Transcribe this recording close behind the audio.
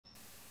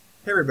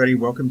Hey everybody,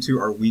 welcome to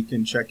our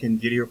weekend check-in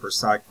video for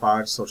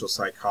PSY-5 Social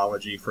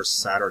Psychology for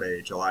Saturday,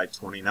 July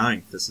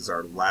 29th. This is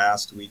our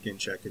last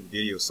weekend check-in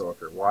video, so if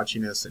you're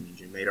watching this, it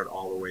means you made it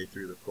all the way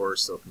through the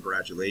course, so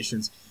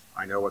congratulations.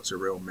 I know it's a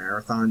real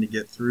marathon to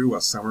get through a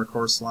summer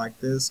course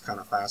like this, kind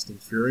of fast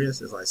and furious,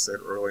 as I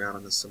said early on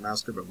in the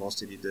semester, but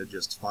most of you did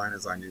just fine,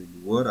 as I knew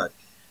you would. I've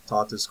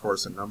taught this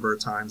course a number of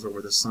times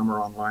over the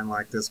summer online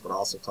like this, but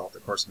also taught the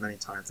course many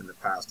times in the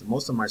past, and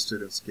most of my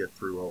students get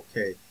through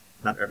okay.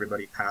 Not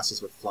everybody passes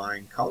with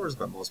flying colors,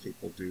 but most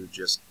people do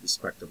just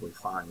respectably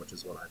fine, which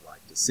is what I'd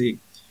like to see.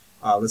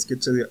 Let's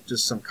get to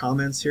just some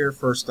comments here.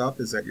 First up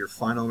is that your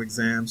final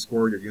exam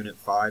score, your Unit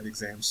 5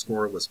 exam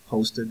score, was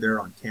posted there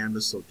on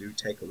Canvas, so do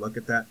take a look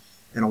at that.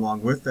 And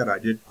along with that, I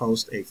did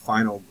post a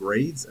final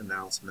grades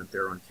announcement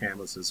there on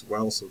Canvas as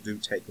well, so do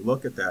take a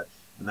look at that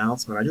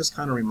announcement. I just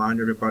kind of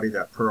remind everybody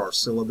that per our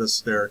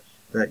syllabus there,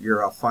 that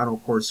your final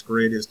course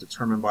grade is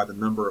determined by the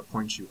number of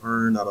points you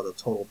earned out of the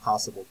total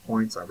possible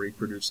points. I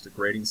reproduced the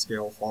grading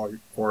scale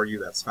for you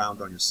that's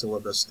found on your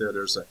syllabus there.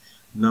 There's a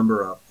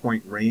number of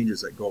point ranges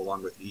that go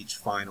along with each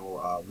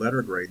final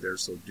letter grade there,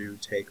 so do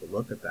take a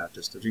look at that,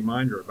 just a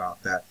reminder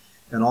about that.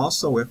 And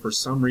also, if for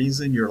some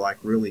reason you're like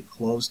really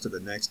close to the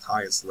next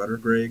highest letter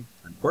grade,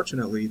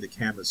 unfortunately the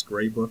Canvas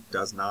gradebook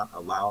does not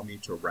allow me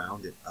to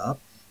round it up.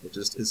 It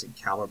just isn't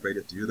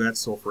calibrated to do that.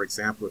 So for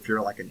example, if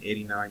you're like an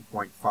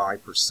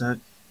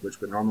 89.5%,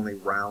 which would normally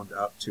round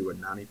up to a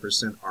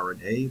 90% or an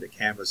A, the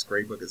Canvas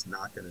gradebook is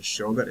not going to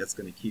show that. It's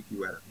going to keep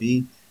you at a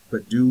B.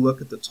 But do look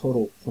at the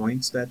total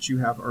points that you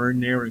have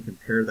earned there and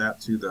compare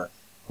that to the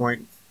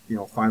point,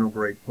 final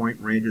grade point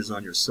ranges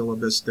on your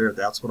syllabus there.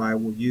 That's what I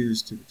will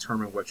use to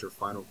determine what your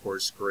final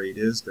course grade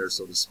is there.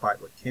 So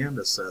despite what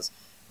Canvas says,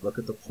 look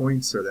at the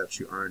points there that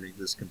you earned and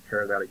just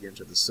compare that again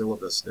to the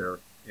syllabus there,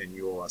 and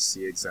you'll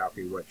see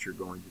exactly what you're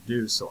going to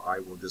do. So I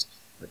will just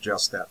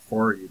adjust that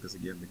for you, because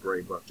again, the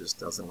gradebook just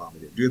doesn't allow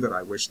me to do that.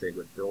 I wish they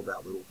would build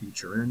that little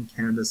feature in.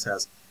 Canvas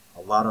has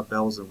a lot of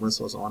bells and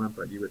whistles on it,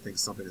 but you would think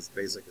something as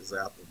basic as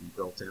that would be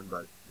built in,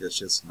 but it's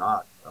just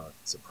not,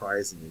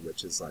 surprisingly,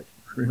 which is like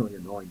really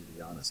annoying, to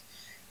be honest.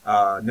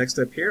 Next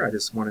up here, I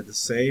just wanted to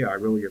say I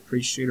really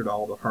appreciated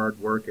all the hard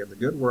work and the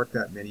good work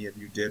that many of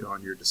you did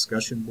on your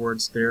discussion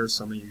boards there.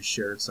 Some of you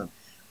shared some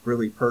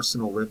really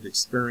personal lived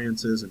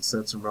experiences and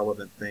said some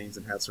relevant things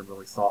and had some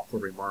really thoughtful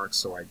remarks,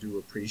 so I do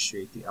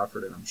appreciate the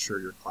effort, and I'm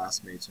sure your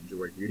classmates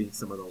enjoyed reading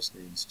some of those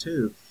things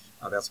too.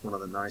 That's one of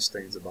the nice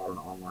things about an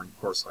online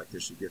course like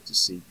this. You get to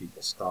see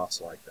people's thoughts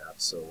like that,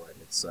 so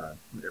it's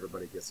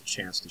everybody gets a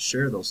chance to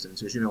share those things,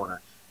 because in a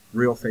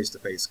real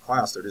face-to-face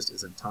class there just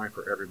isn't time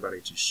for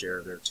everybody to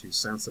share their 2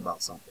 cents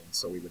about something,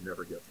 so we would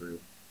never get through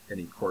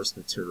any course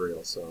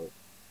material. So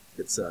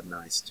it's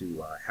nice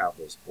to have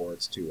those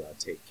boards to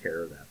take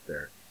care of that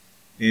there.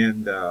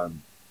 And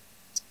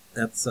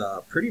that's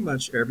pretty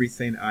much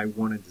everything I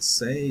wanted to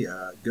say.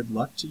 Good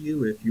luck to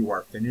you if you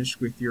are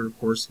finished with your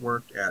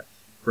coursework at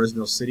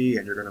Fresno City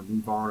and you're going to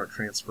move on or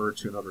transfer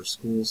to another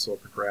school, so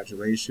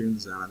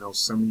congratulations. And I know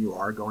some of you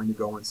are going to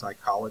go in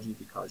psychology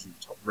because you've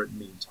written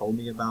me and told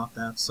me about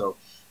that, so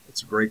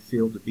it's a great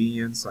field to be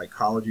in.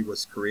 Psychology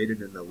was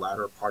created in the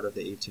latter part of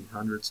the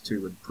 1800s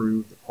to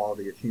improve the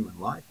quality of human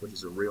life, which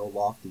is a real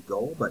lofty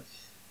goal, but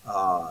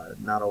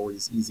not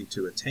always easy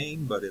to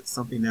attain, but it's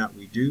something that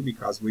we do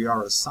because we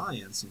are a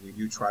science, and we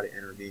do try to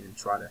intervene and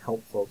try to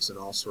help folks in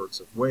all sorts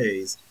of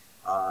ways,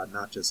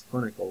 not just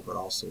clinical, but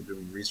also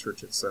doing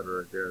research,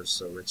 etc. there.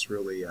 So it's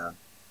really a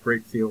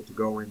great field to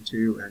go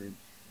into,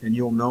 and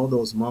you'll know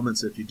those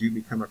moments if you do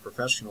become a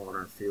professional in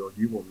our field.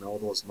 You will know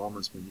those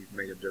moments when you've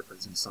made a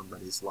difference in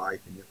somebody's life,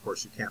 and of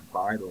course you can't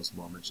buy those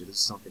moments. It is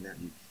something that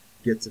you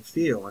get to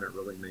feel, and it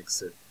really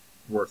makes it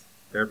worth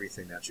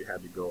everything that you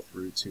had to go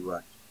through to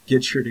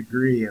get your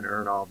degree and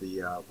earn all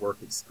the work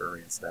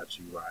experience that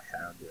you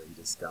have there. You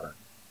just gotta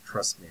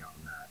trust me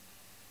on that.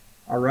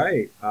 All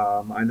right,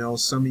 I know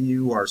some of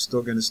you are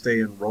still going to stay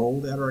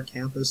enrolled at our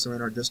campus or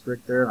in our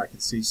district there. I can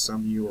see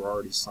some of you are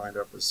already signed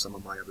up for some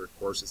of my other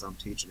courses I'm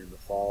teaching in the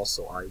fall,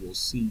 so I will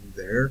see you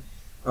there.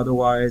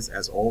 Otherwise,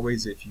 as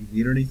always, if you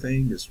need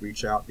anything, just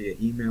reach out via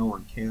email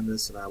on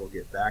Canvas and I will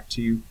get back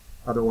to you.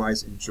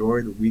 Otherwise,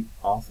 enjoy the week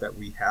off that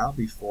we have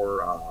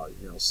before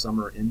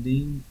summer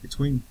ending,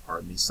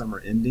 summer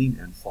ending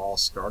and fall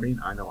starting.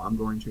 I know I'm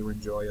going to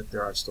enjoy it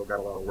there. I've still got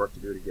a lot of work to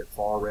do to get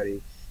fall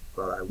ready,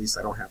 but at least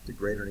I don't have to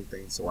grade or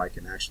anything, so I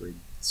can actually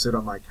sit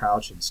on my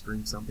couch and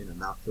stream something and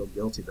not feel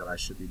guilty that I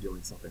should be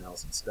doing something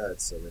else instead.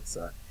 So it's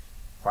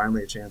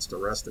finally a chance to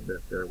rest a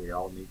bit there. We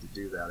all need to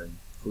do that,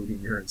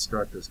 including your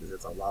instructors, because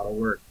it's a lot of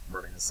work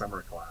running a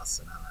summer class,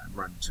 and I'm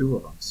running 2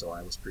 of them, so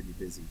I was pretty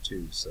busy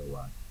too. So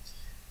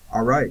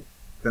all right,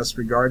 best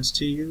regards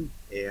to you,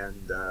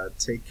 and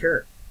take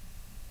care.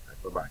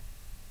 Bye-bye.